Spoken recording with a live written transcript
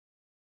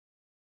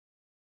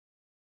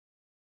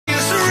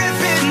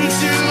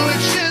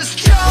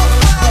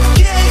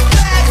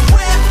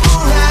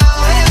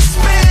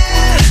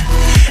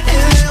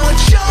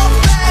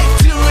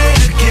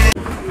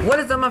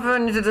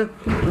fellow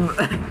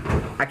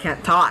ninjas? I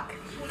can't talk.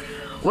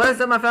 What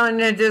is up, my fellow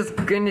ninjas?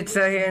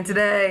 Greenninjatale here, and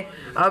today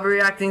I'll be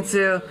reacting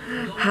to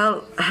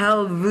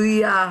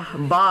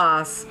HELLUVA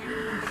Boss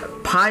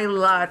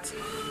Pilot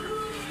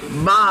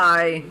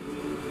by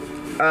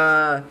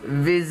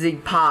Vizzy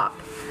Pop.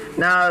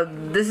 Now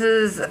this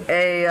is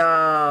a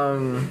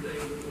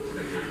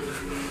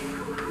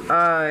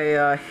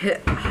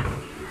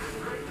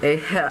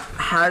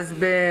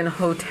has-been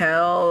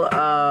hotel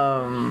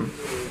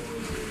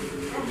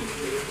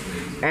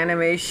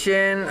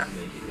animation.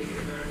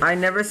 I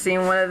never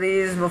seen one of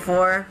these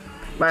before,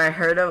 but I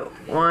heard of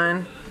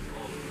one.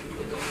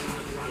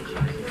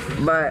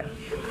 But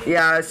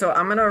yeah, so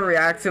I'm gonna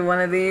react to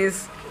one of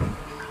these.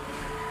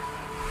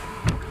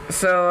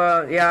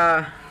 So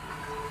yeah,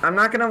 I'm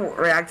not gonna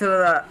react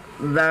to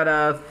that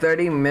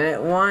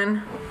 30-minute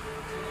one.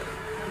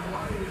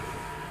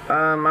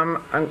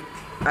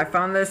 I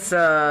found this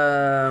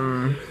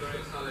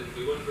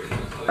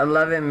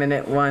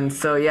 11-minute one.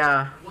 So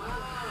yeah.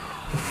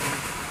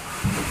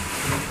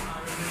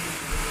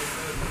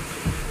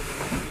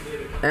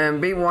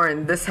 And be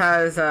warned, this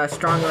has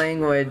strong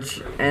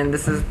language, and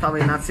this is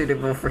probably not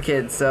suitable for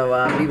kids, so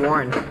be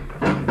warned.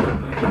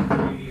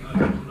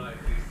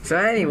 So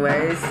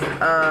anyways,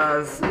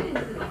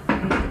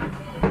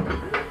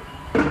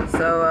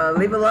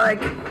 leave a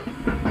like.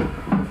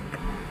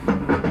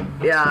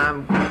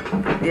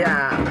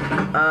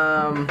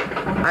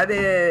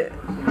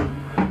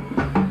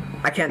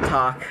 I can't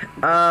talk.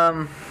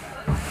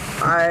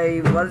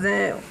 I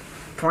wasn't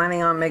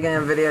planning on making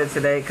a video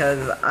today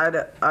because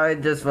I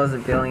just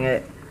wasn't feeling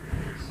it.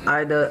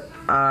 I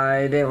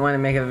didn't want to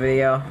make a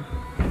video.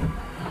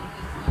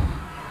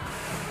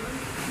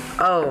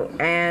 Oh,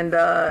 and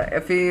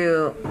apparently,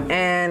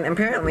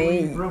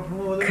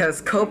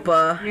 because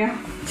Copa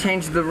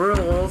changed the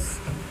rules,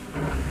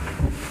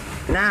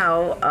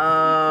 now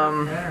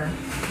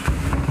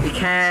you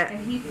can't,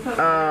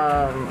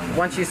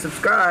 once you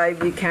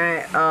subscribe, you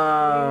can't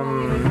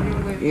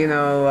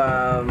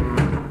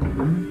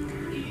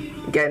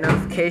get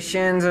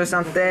notifications or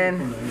something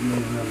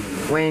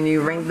when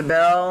you ring the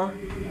bell,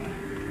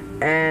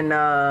 and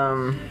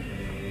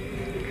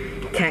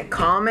can't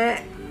comment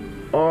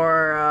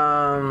or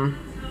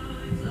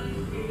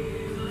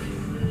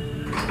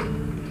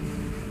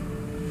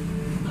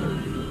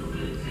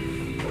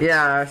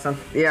yeah,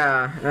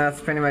 that's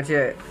pretty much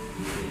it.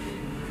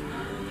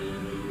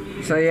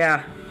 So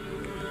yeah,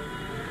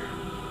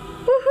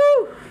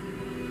 woohoo!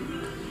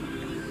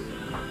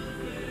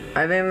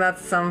 I think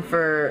that's some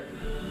from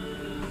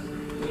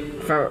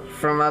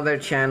other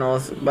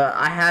channels, but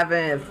I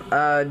haven't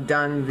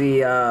done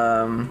the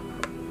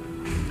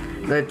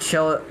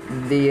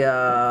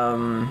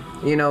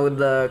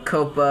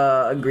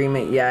Copa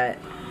agreement yet.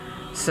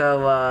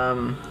 So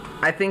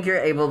I think you're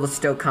able to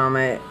still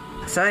comment.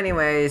 So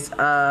anyways,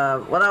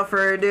 without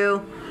further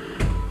ado,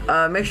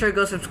 make sure to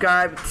go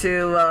subscribe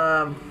to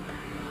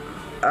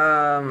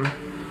God,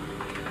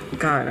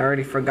 I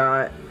already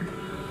forgot.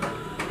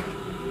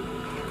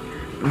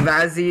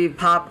 Vizzy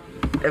Pop,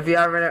 if you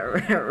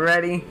haven't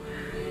ready.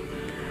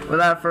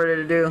 Without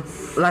further ado,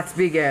 let's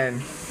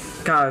begin.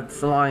 God,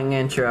 it's a long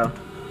intro.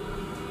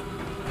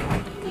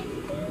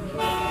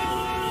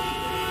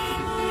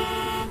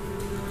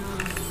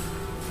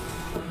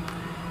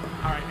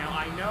 Alright, now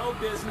I know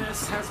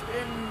business has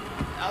been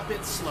a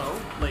bit slow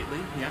lately.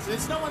 Yes,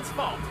 it's no one's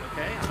fault,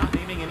 okay? I'm not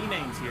naming any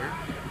names here.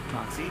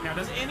 Moxie, now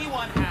does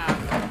anyone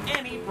have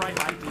any bright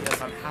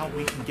ideas on how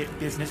we can get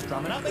business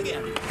drumming up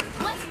again?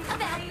 What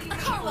about a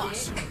car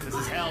wash? This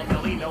is hell,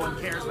 Billy. No one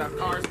cares about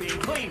cars being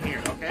clean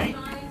here, okay?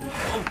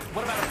 Oh,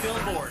 what about a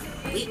billboard?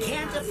 We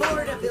can't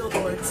afford a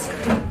billboard, sir.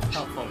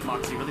 Helpful,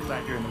 Moxie. Really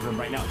glad you're in the room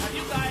right now. Have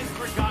you guys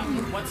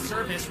forgotten what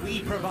service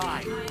we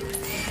provide?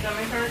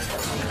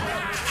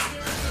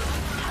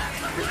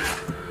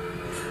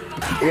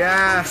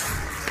 Yes.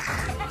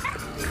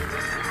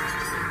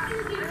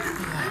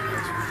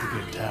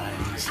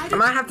 I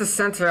might have to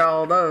censor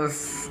all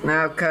those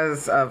now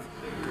because of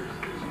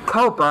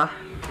Copa.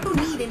 Don't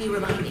need any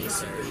reminding,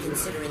 sir,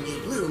 considering you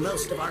blew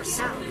most of our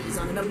salaries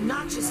on an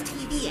obnoxious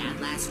TV ad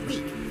last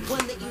week.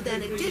 One that you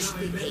then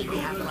additionally paid to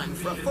have run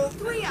for a full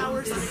 3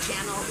 hours on a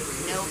channel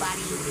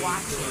nobody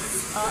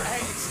watches.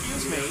 Hey,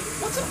 excuse me.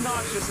 What's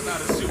obnoxious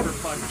about a super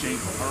fun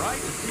jingle, alright?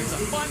 It's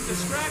a fun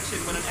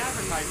distraction when an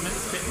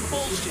advertisement's spitting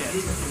bullshit.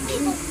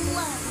 People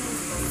love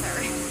music,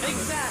 sir.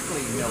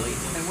 Exactly, Millie.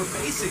 And we're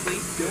basically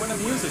doing a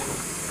musical.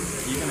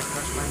 Are you gonna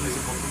crush my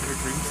musical theater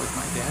dreams like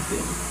my dad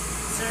did?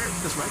 Sir,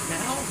 because right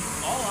now,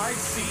 all I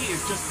see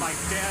is just my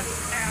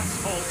dad's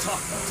asshole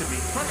talking to me,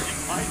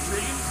 crushing my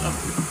dreams of...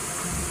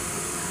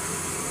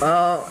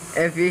 Well,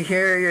 if you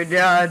hear your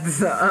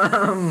dad's,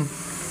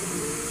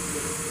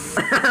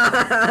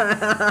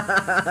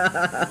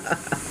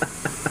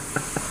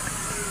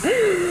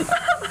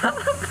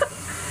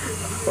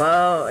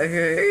 well, if you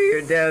hear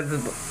your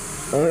dad's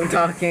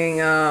talking,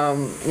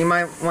 you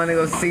might want to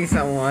go see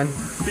someone.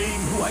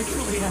 Being who I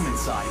truly am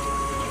inside.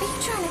 Are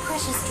you trying to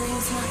crush his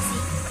dreams, Moxie?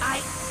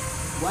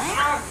 What?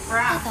 I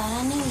thought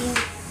I knew you.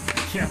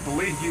 can't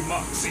believe you,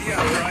 Moxie,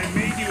 after I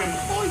made you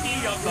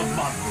Employee of the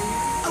Month.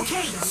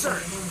 Okay, sir.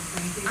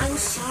 I'm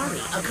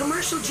sorry. A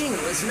commercial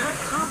jingle is not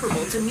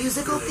comparable to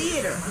musical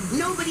theater.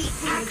 Nobody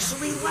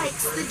actually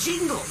likes the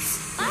jingles.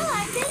 I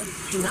liked it.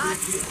 Do not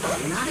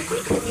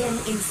equip him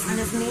in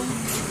front of me.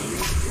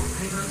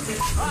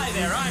 Hi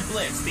there, I'm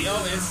Blitz. The O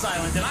is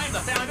silent, and I'm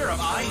the founder of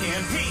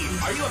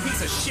IMP. Are you a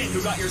piece of shit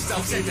who got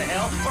yourself sent to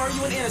hell, or are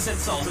you an innocent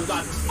soul who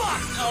got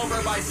fucked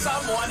over by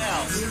someone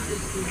else?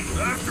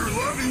 After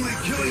lovingly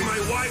killing my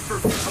wife for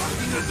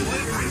fucking a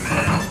delivery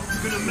man, you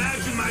can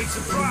imagine my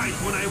surprise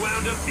when I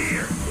wound up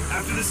here,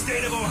 after the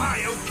state of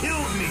Ohio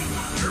killed me.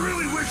 I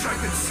really wish I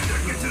could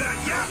stick it to that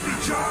yappy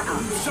jogger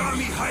who saw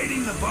me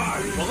hiding the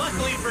body. Well,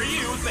 luckily for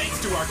you,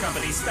 thanks to our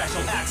company's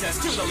special access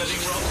to the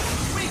living room,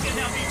 we can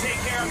help you take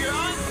care of your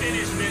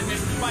unfinished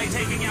business by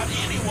taking out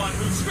anyone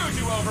who screwed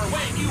you over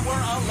when you were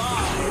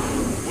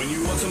alive. When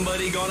you want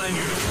somebody gone and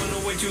you don't want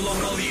to wait too long,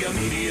 call the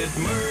immediate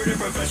murder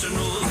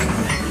professionals.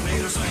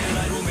 Grenade or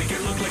cyanide will make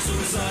it look like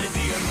suicide.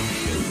 The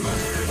immediate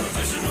murder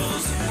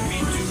professionals.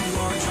 We do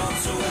our job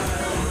so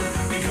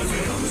well because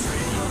we come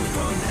straight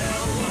from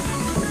hell.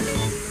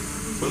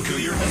 We'll kill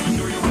your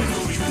husband or your wife,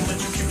 or we won't let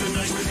you keep the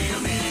night with the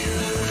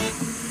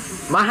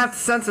immediate. Might have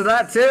to censor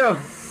that too.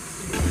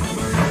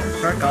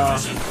 Frick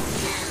off.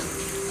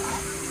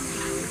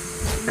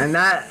 And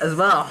that as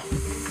well.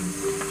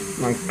 Oh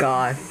my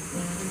god.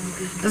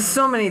 There's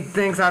so many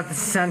things I have to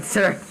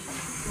censor.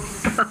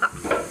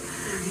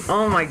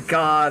 Oh my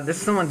god,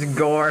 there's so much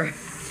gore.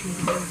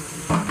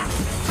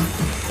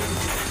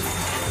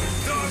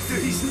 Doctor,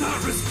 he's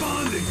not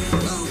responding.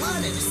 Well,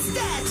 what is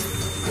that?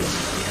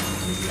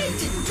 It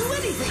didn't do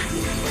anything.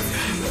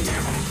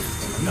 Damn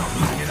him. Not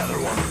losing another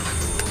one.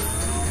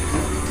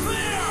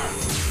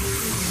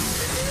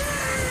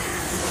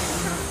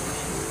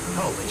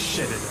 Holy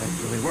shit, it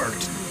really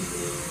worked.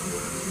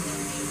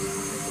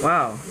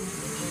 Wow.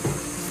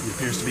 He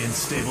appears to be in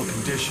stable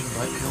condition,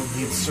 but he'll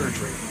need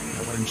surgery.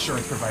 Now, what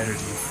insurance provider do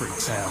you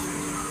freaks have?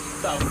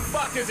 The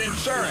fuck is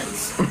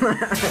insurance?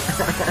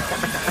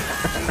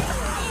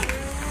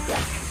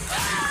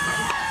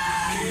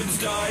 Kids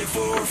die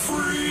for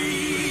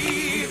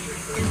free.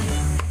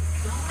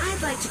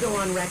 I'd like to go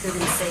on record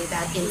and say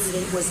that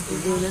incident was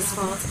Luna's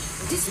fault.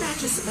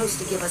 Dispatch is supposed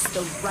to give us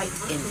the right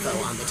info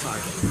on the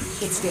target.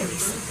 It's very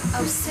simple.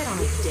 Oh, sit on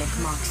a dick,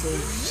 Moxie.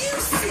 You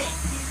sit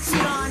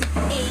on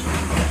a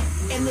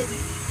and then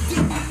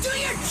you do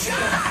your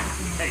job.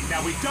 Hey,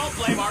 now we don't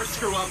blame our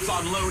screw-ups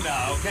on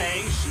Luna,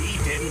 okay? She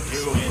didn't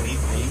do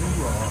anything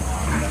wrong.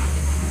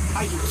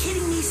 Are you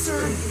kidding me,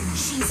 sir?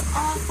 She's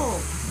awful.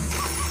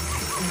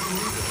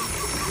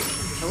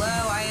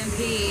 Hello,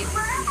 IMP.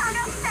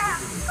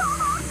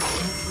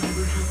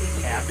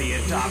 Happy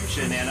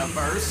adoption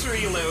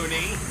anniversary,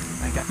 Looney.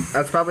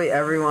 That's probably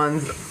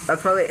everyone's.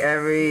 That's probably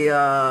every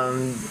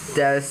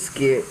desk.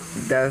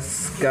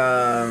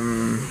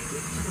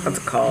 What's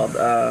it called?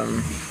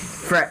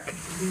 Frick.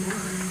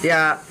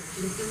 Yeah,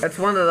 it's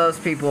one of those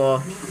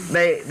people.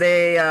 They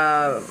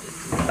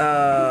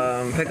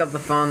pick up the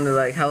phone. They're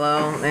like,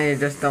 "Hello," and you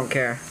just don't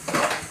care.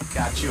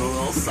 Got you a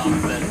little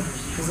something.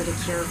 Is it a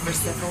cure for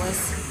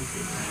syphilis?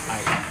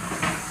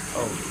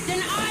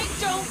 Then I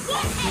don't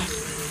want it!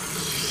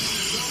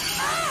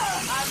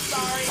 I'm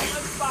sorry,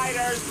 the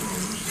spiders.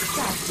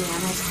 God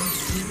damn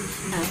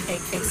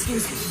it.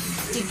 Excuse me.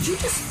 Did you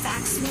just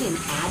fax me an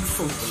ad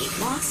for weight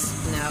loss?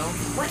 No.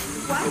 What?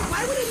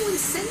 Why would anyone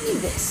send me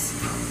this?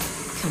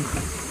 Come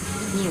on.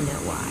 You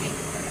know why.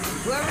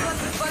 Whoever left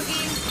the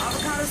fucking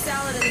avocado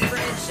salad in the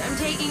fridge, I'm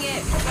taking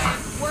it. My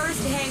worst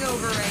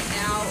hangover right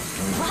now.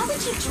 Why would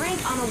you drink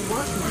on a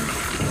work night?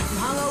 I'm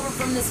hungover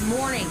from this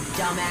morning,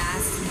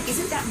 dumbass.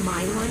 Isn't that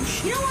my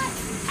lunch? You know what?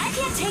 I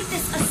can't take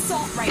this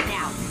assault right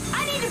now.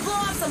 I need to blow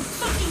off some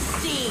fucking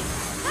steam.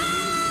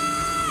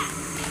 Ah!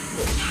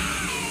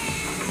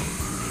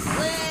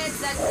 Blitz,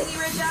 that stinky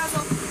rich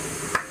asshole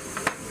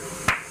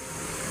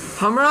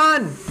Home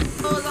run!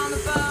 is on the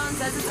phone,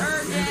 says it's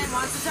urgent,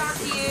 wants to talk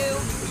to you.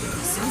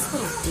 Sounds a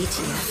little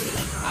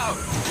DTF-y. Oh,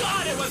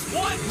 God, it was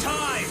one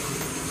time!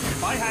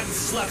 If I hadn't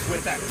slept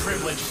with that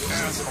privileged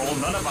asshole,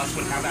 none of us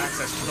would have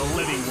access to the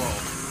living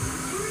world.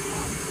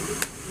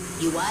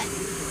 You what?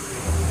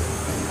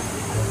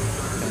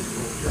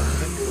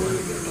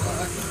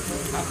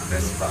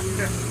 This fucking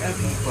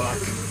heavy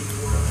buck.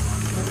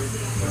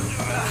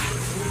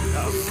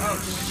 Oh,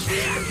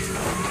 shit!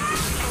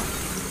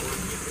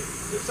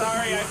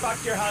 Sorry, I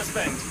fucked your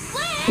husband.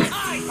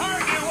 I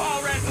heard you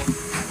already!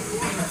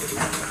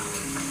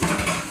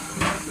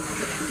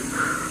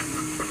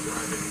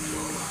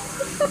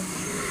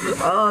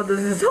 Oh, this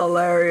is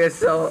hilarious.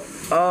 So,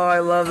 oh, I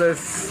love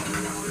this.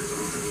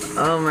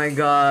 Oh my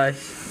gosh.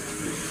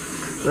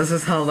 This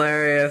is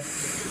hilarious.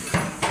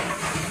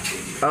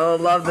 Oh,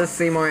 love to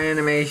see more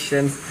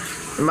animations.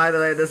 And by the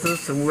way, this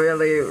is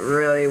really,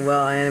 really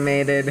well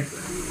animated.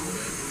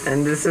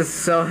 And this is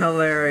so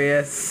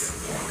hilarious.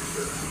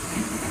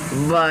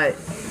 But,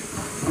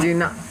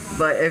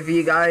 if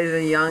you guys are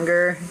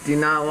younger, do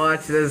not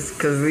watch this,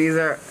 because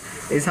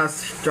these have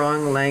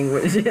strong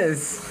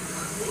languages.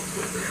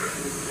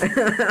 what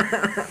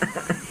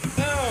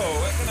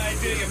can I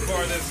do you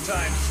for this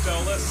time,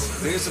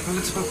 Stolas? There's a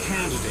political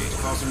candidate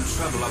causing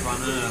trouble up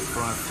on Earth for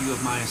a few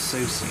of my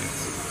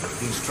associates.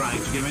 He's trying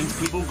to convince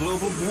people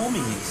global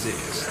warming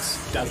exists.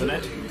 Doesn't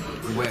it?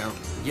 Well,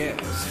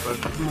 yes, but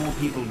more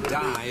people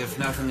die if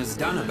nothing is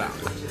done about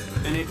it.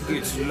 And it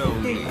gets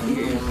lonely.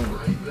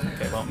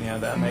 Okay, well, yeah,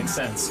 that makes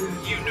sense.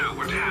 You know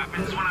what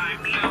happens when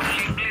I'm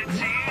lonely,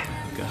 Bitsy?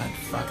 God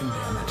fucking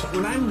damn it.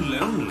 When I'm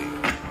lonely,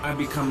 I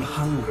become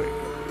hungry.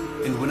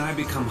 And when I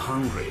become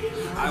hungry,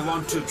 I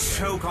want to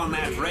choke on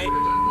that red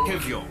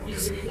of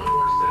yours.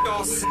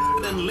 Your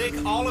and lick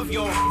all of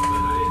your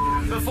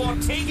before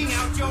taking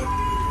out your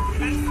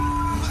and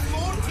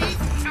more teeth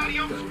Tell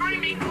you I'm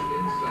screaming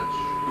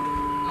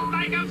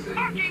like a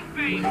fucking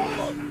baby.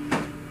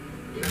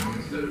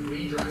 Instead of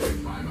me driving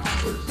 5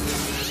 hours,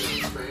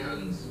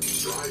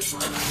 fans drive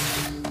 5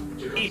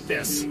 hours. Eat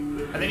this.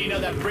 And then you know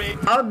that bridge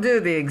I'll do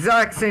the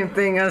exact same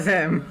thing as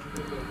him.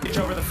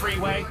 over the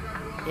freeway?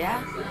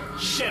 Yeah?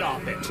 Shit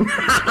off it.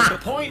 The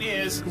point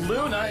is,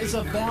 Luna is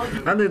a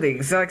valued I'll do the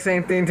exact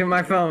same thing to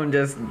my phone,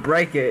 just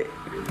break it.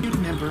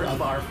 member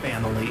of our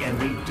family, and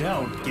we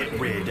don't get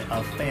rid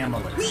of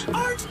family. We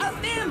aren't a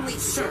family,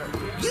 sir.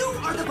 You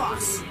are the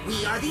boss.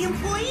 We are the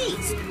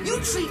employees. You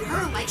treat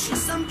her like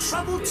she's some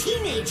troubled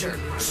teenager.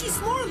 She's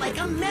more like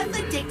a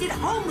meth-addicted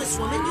homeless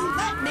woman you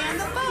let man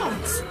the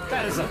phones.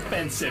 That is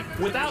offensive.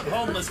 Without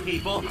homeless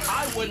people,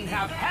 I wouldn't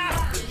have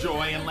half the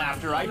joy and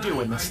laughter I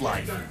do in this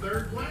life.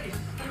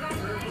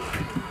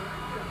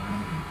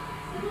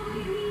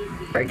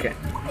 Break it.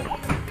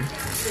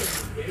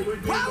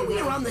 While we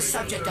are on the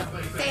subject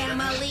of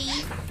family,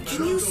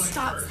 can you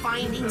stop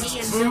finding me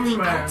and Billy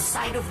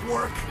outside of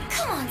work?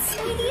 Come on,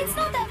 sweetie, it's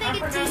not that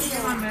big a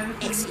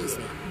deal. Excuse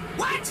me.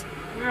 What?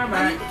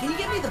 Honey, can you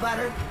get me the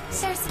butter?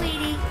 Sure,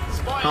 sweetie.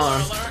 Spoiler Hold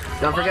on. alert.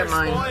 Don't forget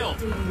Butter's mine.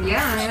 spoiled.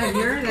 Yeah, I have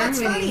yours What's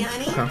and funny, me.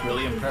 honey?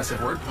 Really impressive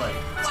wordplay.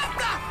 What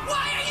the?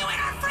 Why are you in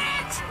our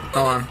fridge?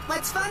 Hold on.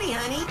 What's funny,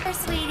 honey? Sure,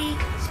 sweetie.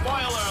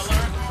 Spoiler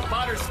alert.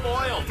 Butter's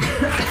spoiled.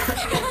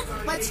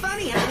 What's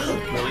funny, honey?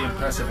 Really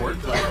impressive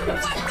wordplay. What the?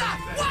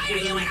 Why are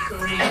you in our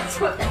fridge?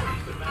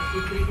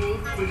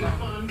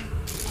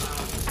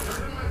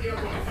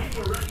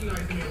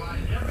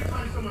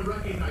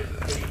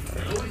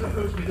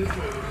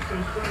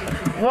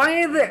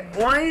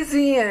 Why is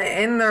he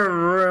in the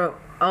room?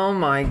 Oh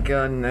my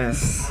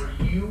goodness.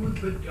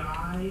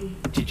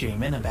 What you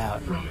dreaming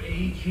about?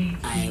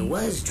 I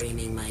was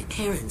dreaming my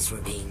parents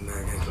were being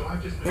murdered.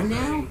 But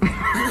now,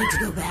 I like to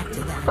go back to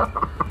that.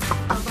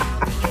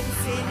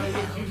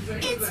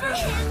 It's for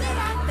him that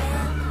I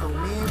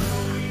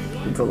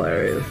found. It's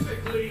hilarious.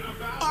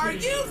 Are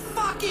you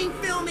fucking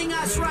filming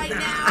us right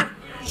now?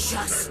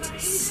 Just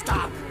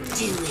stop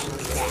doing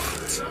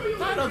that.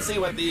 I don't see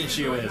what the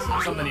issue is.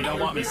 Something you don't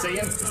want me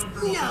seeing?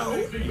 No.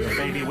 You a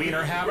baby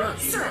wiener haver?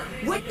 Sir,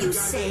 what you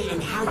say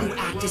and how you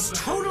act is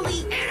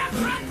totally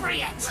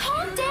inappropriate.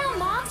 Calm down,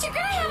 Mox. You're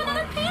gonna have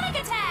another panic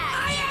attack.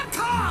 I am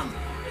calm.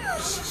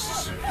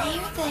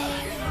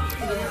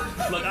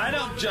 There. Look, I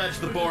don't judge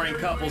the boring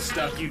couple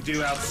stuff you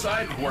do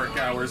outside of work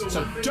hours,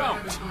 so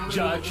don't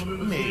judge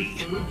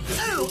me.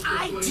 Oh,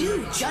 I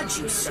do judge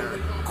you, sir.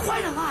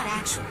 Quite a lot,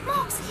 actually.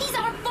 Mox, he's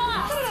our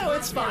boss. No,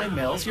 it's fine,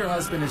 Mills. Your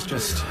husband is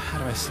just, how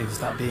do I say this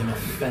without being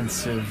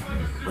offensive,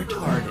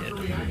 retarded.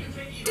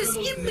 Does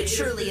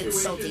immaturely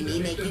insulting me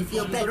make you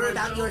feel better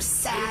about your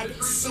sad,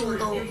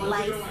 single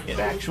life? It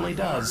actually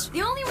does.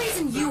 The only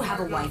reason you have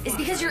a wife is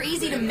because you're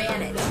easy to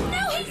manage.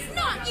 No, he's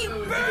not, you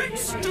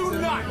birds. Do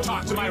not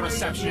talk to my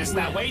receptionist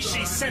that way.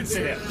 She's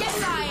sensitive.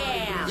 Yes, I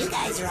am. You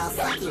guys are all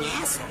fucking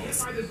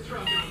assholes.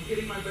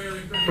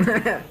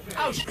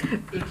 Oh,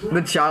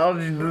 The child,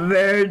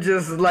 they're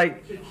just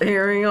like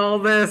hearing all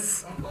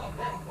this,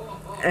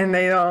 and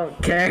they don't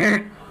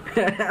care.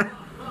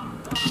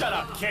 shut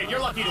up, kid. You're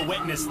lucky to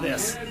witness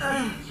this.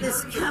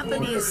 This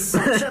company is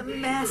such a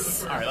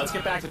mess. All right, let's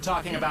get back to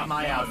talking about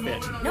my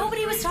outfit,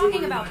 Nobody was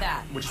talking about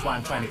that. which is why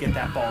I'm trying to get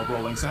that ball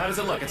rolling. So how does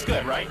it look? It's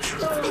good, right? It's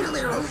been a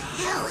literal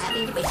hell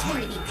having to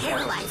pretend to be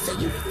paralyzed so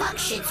you fuck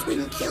shits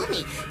wouldn't kill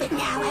me. But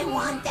now I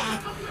want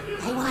that.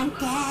 I want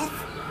death.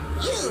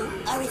 You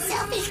are a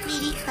selfish,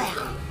 greedy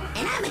clown.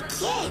 And I'm a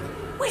kid.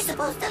 We're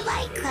supposed to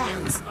like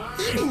clowns.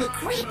 Even the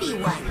creepy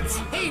ones.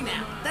 Hey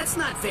now, that's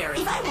not fair.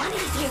 If I wanted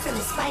to hear from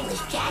a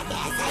spineless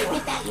jackass, I'd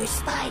rip out your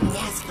spine and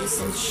ask you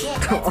some shit.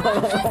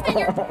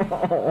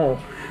 Oh,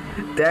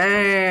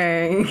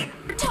 dang.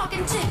 You're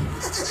talking to.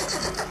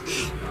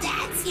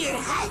 That's your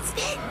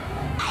husband?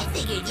 I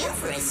figured you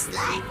for a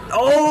slut.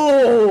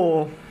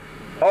 Oh.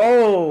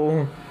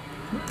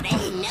 I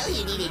didn't know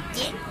you needed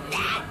dick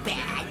that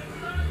bad.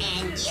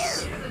 And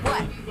you.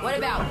 What? What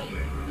about me?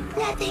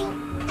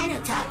 Nothing. I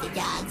don't talk to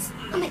dogs.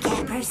 I'm a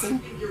cat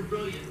person.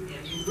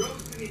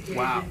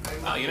 Wow.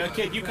 Oh, you know,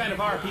 kid, you kind of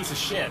are a piece of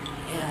shit.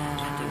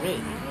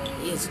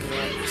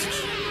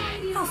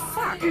 Oh,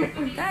 fuck.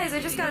 Guys, I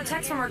just got a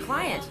text from our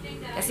client.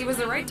 Guess he was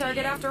the right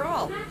target after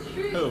all.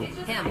 Who?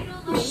 Him.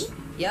 Me?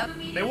 Yep.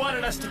 They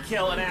wanted us to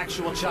kill an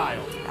actual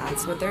child.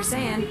 That's what they're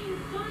saying.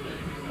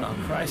 Oh,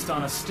 Christ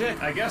on a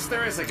stick. I guess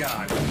there is a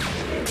God.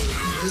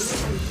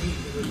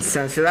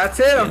 Censor that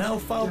too. You know,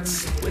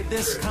 folks, with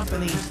this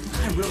company,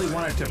 I really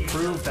wanted to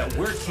prove that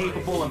we're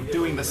capable of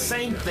doing the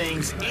same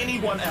things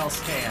anyone else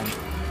can,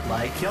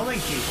 like killing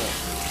people.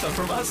 So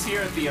from us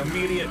here at the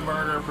Immediate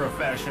Murder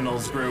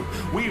Professionals Group,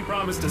 we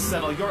promise to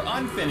settle your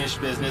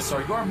unfinished business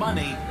or your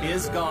money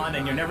is gone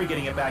and you're never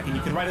getting it back, and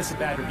you can write us a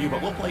bad review,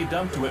 but we'll play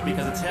dumb to it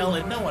because it's hell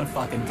and no one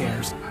fucking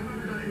cares.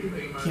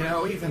 You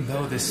know, even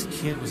though this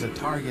kid was a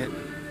target,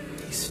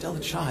 he's still a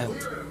child.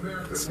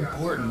 It's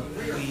important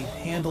we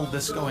handle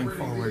this going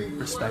forward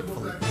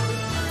respectfully.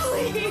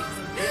 Please,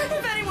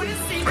 if anyone has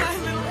seen my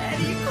little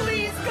Eddie,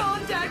 please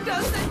contact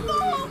us and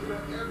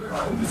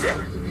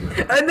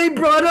And they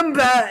brought him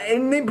back.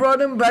 And they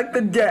brought him back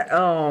the dead.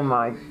 Oh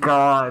my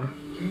god.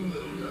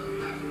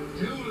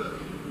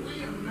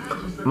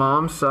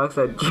 Mom sucks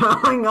at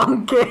drawing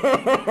on kids.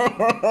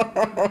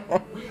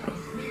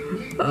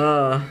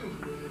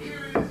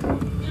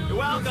 You're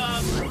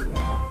welcome.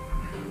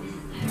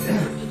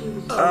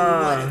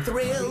 What a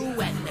thrill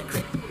when the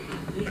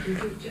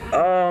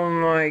Oh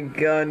my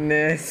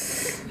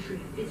goodness.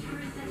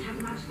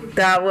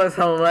 That was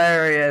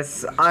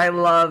hilarious. I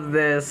love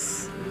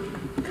this.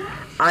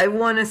 I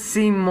want to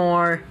see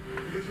more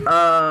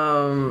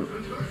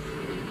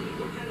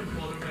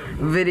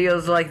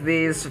videos like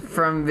these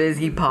from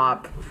Vizzy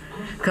Pop,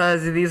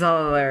 because these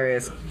are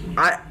hilarious.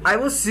 I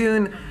will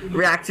soon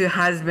react to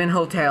Has Been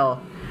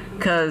Hotel,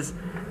 because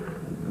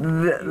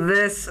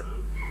this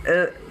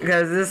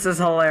is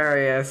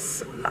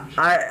hilarious.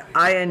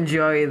 I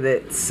enjoyed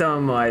it so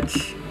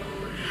much.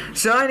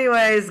 So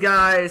anyways,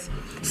 guys,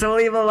 so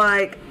leave a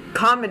like,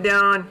 comment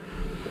down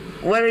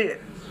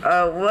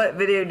what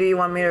video do you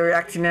want me to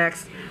react to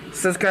next,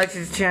 subscribe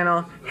to the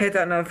channel, hit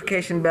that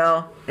notification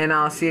bell, and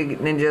I'll see you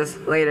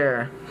ninjas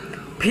later.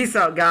 Peace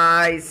out,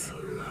 guys.